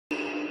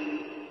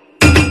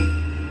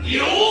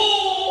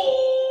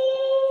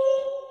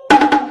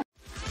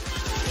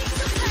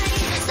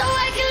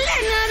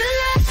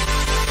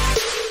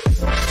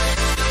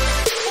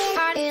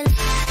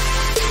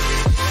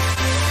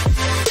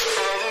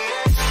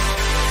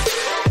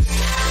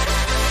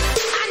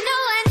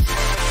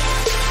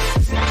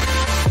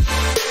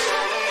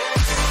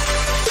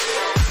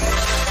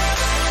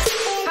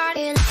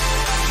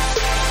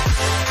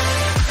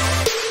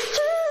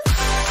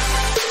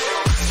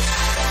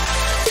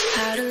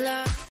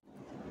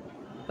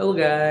Hello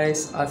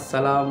guys,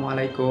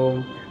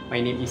 Assalamualaikum.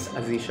 My name is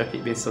Azrin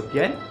Syafiq bin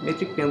Sofyan,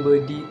 metric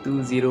number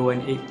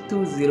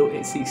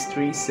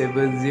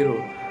D201820866370.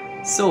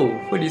 So,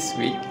 for this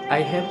week,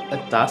 I have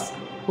a task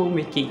for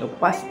making a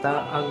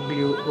pasta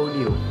aglio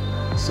olio.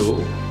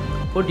 So,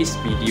 for this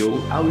video,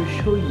 I will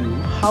show you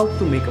how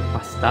to make a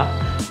pasta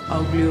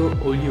aglio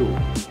olio.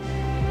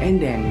 And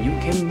then you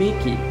can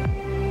make it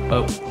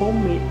a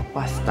homemade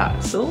pasta.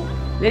 So,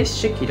 let's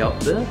check it out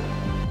the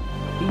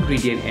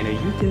ingredient and a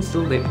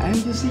utensil that I'm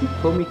using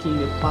for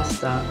making the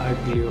pasta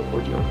aglio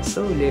olio.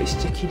 So let's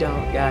check it out,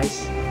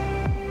 guys.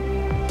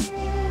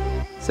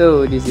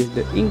 So this is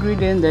the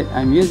ingredient that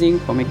I'm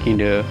using for making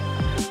the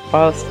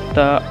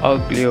pasta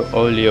aglio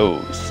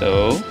olio.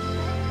 So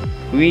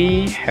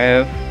we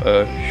have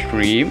a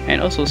shrimp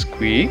and also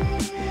squid.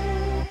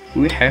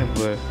 We have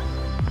a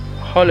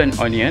Holland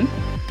onion,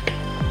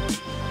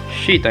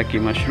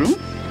 shiitake mushroom,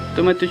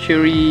 tomato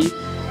cherry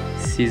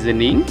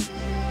seasoning,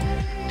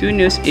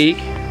 tuna's egg,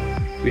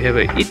 we have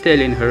an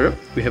Italian herb,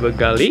 we have a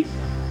garlic,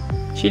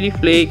 chili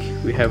flake,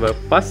 we have a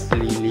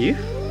parsley leaf,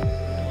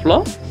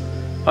 flour,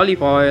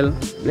 olive oil,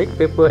 black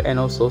pepper and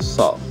also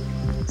salt.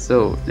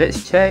 So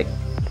let's check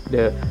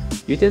the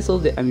utensil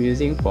that I'm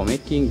using for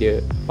making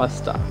the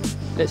pasta.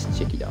 Let's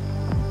check it out.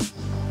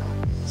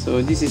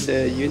 So this is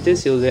the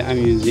utensil that I'm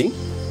using.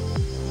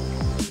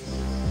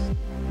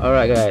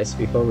 Alright guys,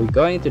 before we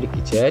go into the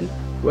kitchen,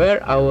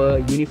 wear our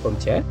uniform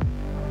check,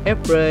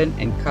 apron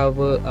and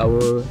cover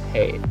our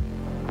head,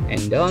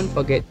 and don't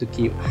forget to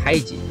keep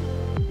hygiene.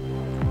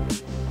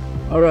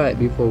 Alright,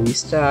 before we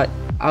start,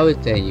 I will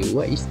tell you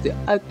what is the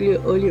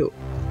aglio olio.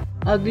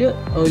 Aglio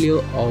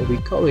olio, or we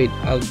call it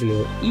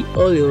aglio e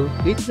olio,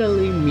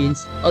 literally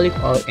means olive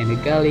oil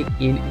and garlic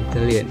in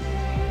Italian.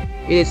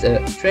 It is a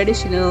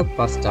traditional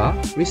pasta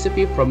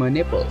recipe from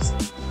Naples.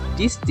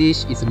 This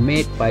dish is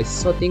made by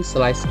sauteing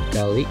sliced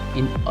garlic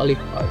in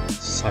olive oil,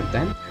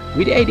 sometimes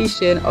with the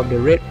addition of the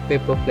red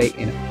pepper flake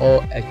and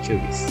or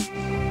anchovies.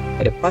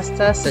 The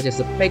pasta such as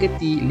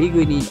spaghetti,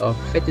 linguine or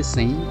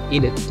fettuccine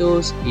in the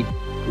toast it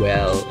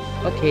well.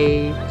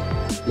 Okay,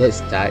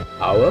 let's start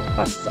our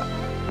pasta.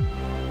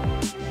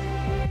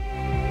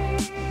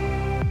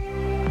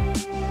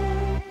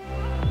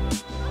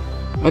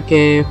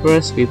 Okay,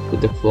 first we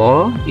put the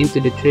flour into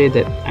the tray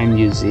that I'm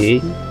using.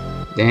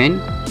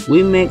 Then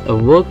we make a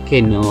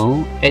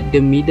volcano at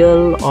the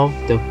middle of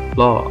the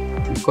flour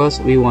because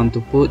we want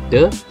to put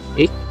the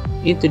egg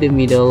into the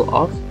middle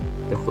of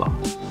the flour.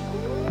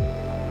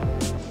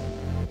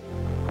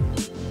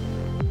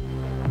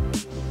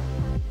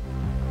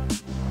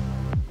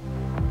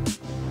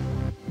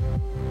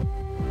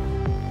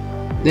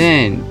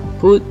 Then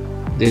put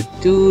the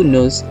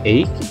tuna's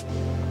egg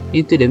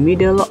into the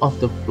middle of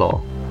the flour.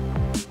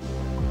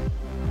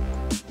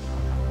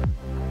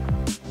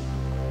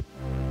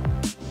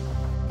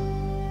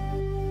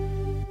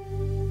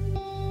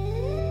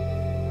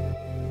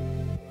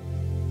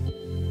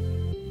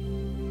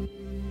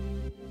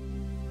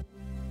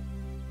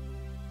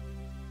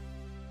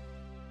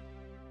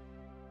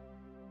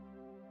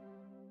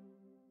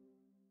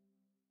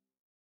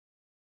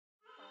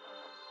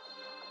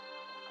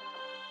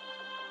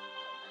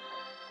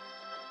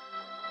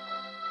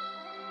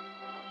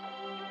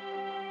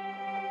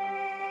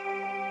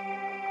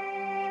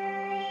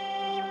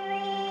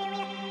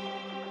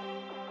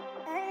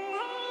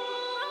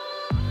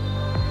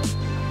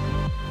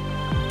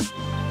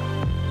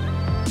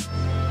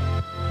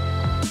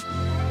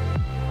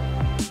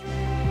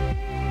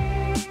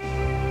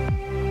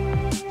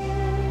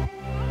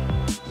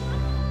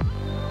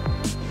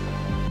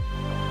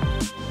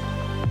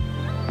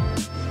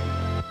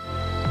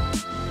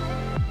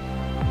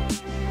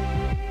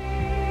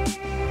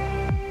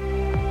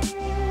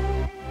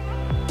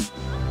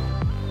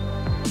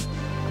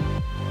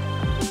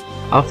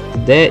 After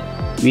that,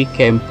 we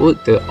can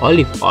put the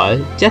olive oil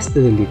just a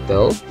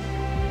little.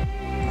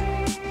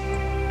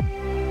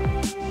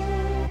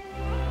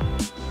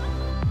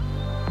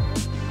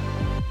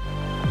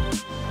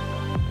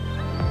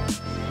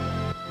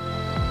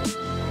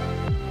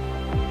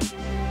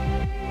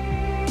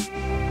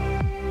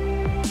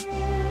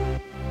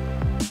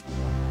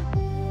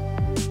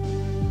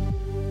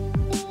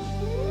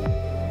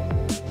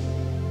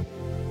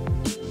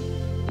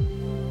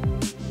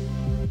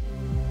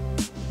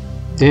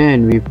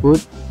 Then we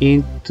put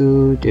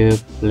into the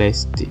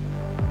plastic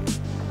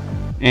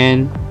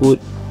and put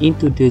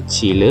into the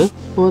chiller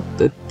for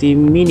 30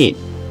 minutes.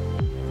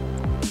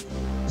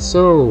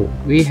 So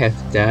we have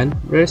done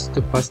rest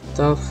the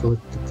pasta for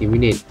 30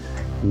 minutes.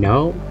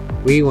 Now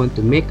we want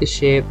to make the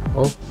shape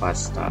of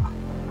pasta.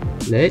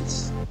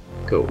 Let's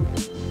go.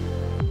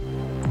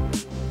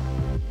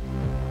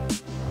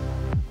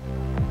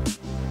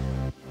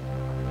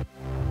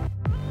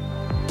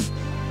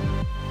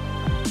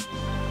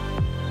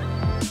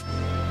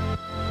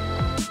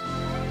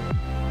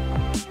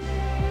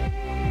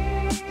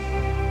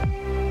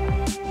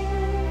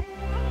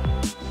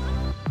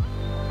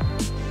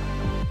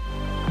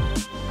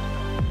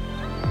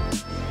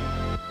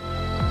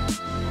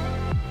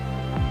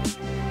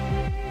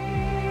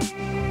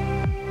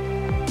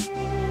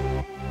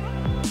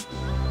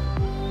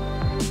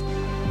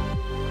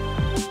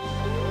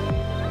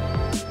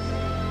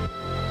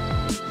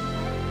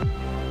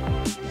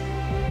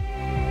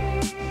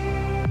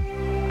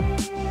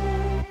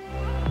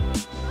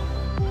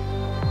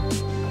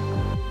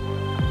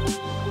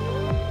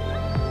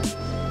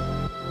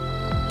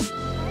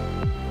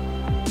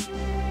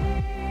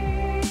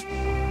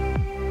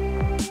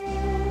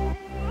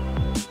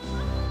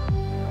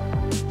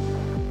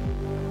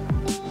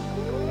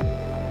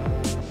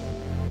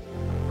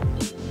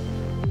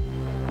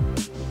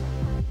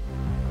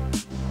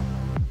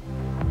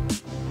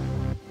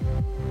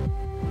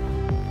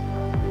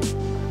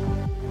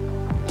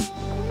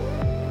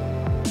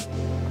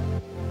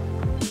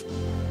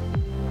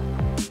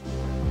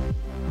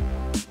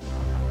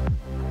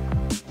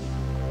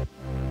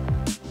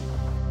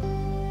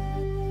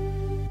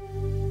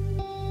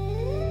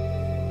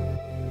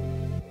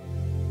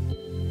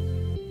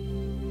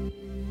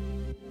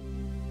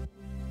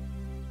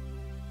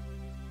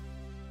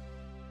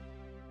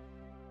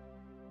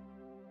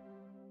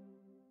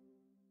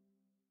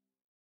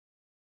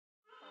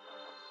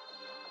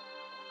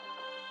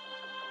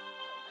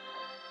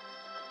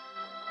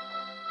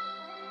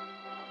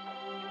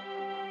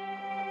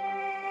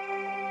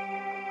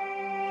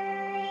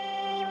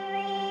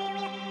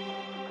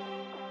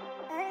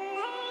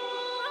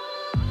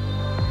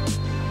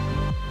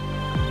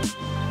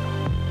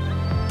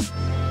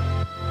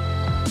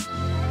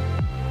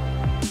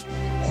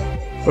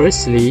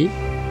 Firstly,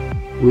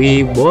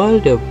 we boil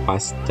the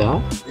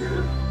pasta.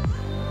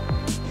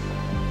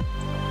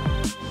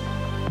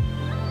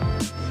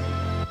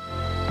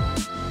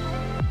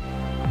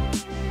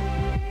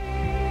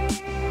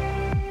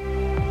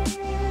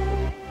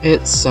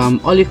 Add some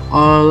olive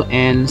oil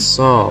and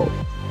salt.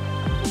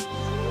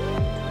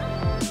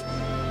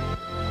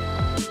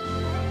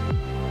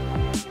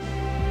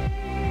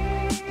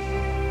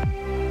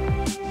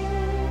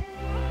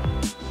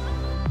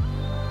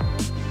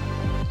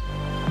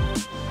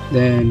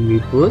 Then we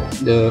put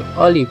the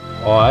olive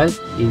oil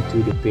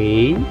into the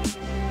pan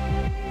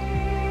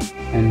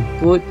and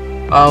put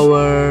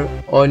our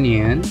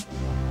onion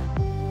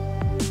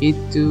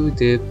into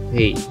the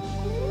pan.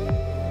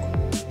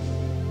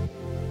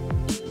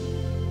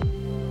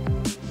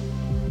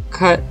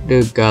 Cut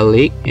the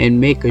garlic and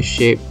make a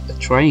shape a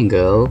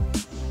triangle,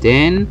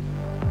 then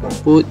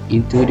put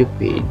into the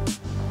pan.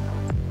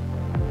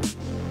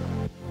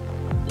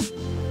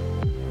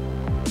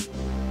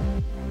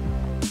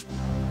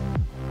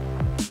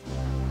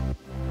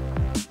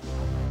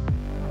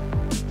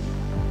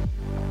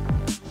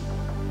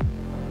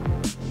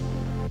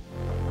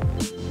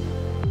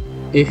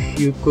 If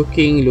your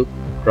cooking look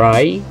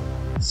dry,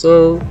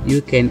 so you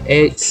can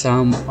add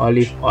some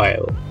olive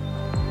oil.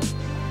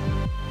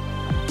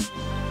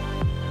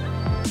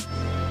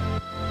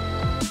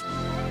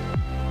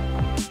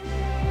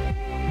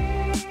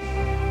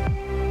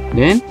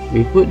 Then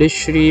we put the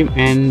shrimp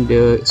and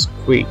the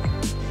squid.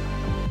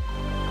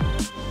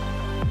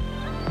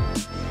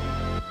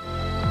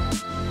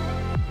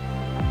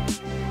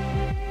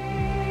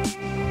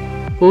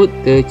 Put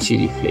the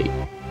chili flake.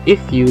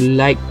 If you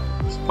like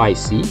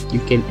spicy, you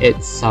can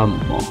add some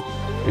more.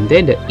 And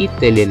then the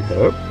Italian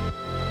herb,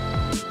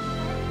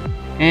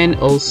 and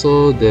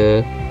also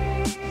the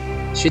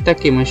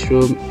shiitake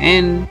mushroom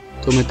and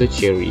tomato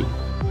cherry.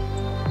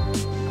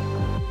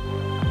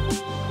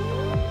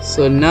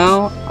 So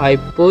now I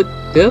put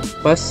the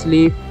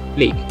parsley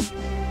flake.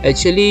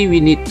 Actually, we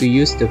need to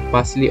use the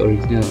parsley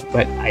original,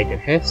 but I don't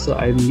have, so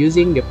I'm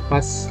using the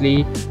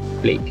parsley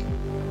flake.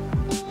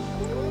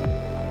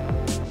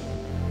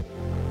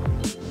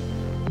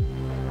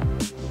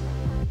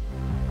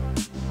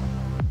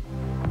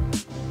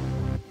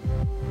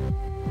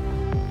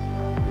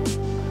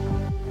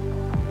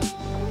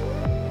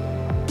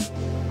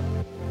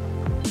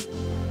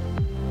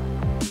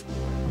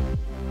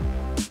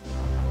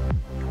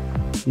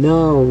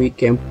 Now we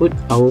can put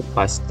our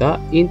pasta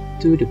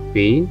into the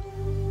pan.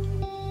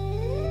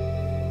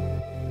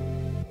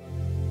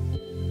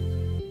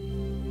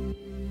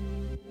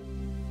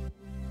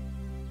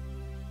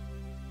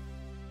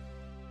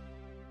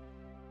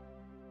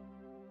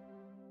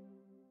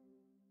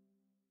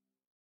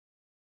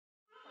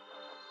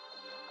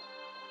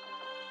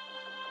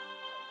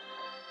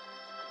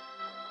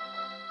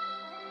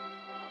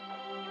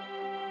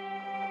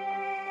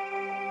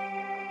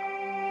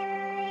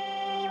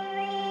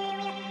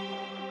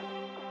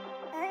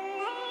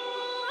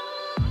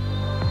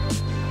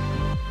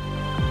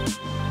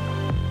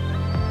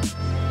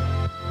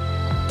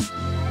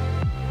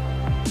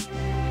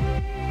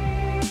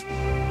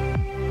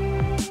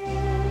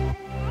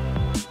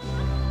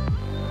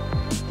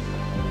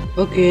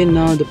 Okay,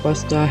 now the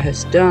pasta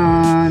has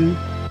done.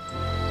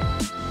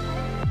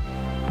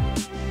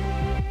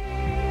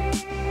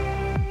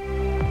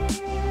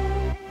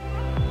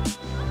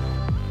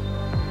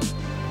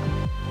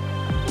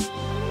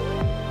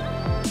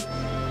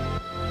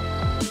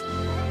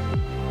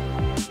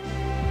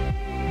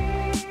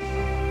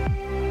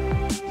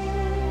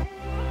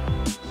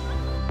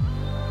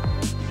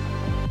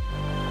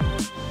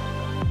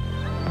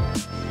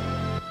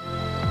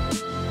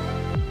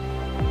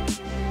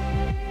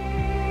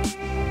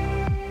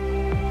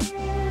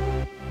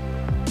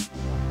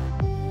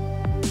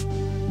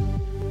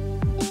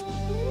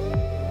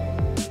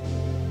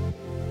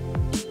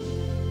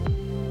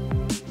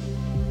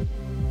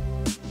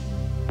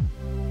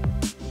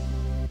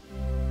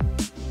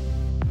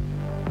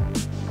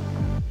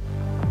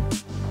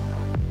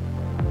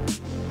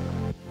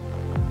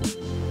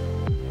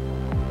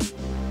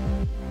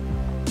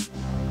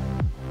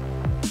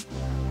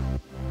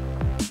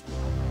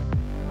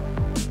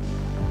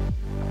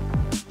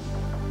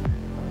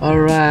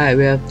 Alright,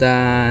 we have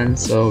done,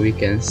 so we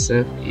can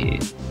serve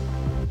it.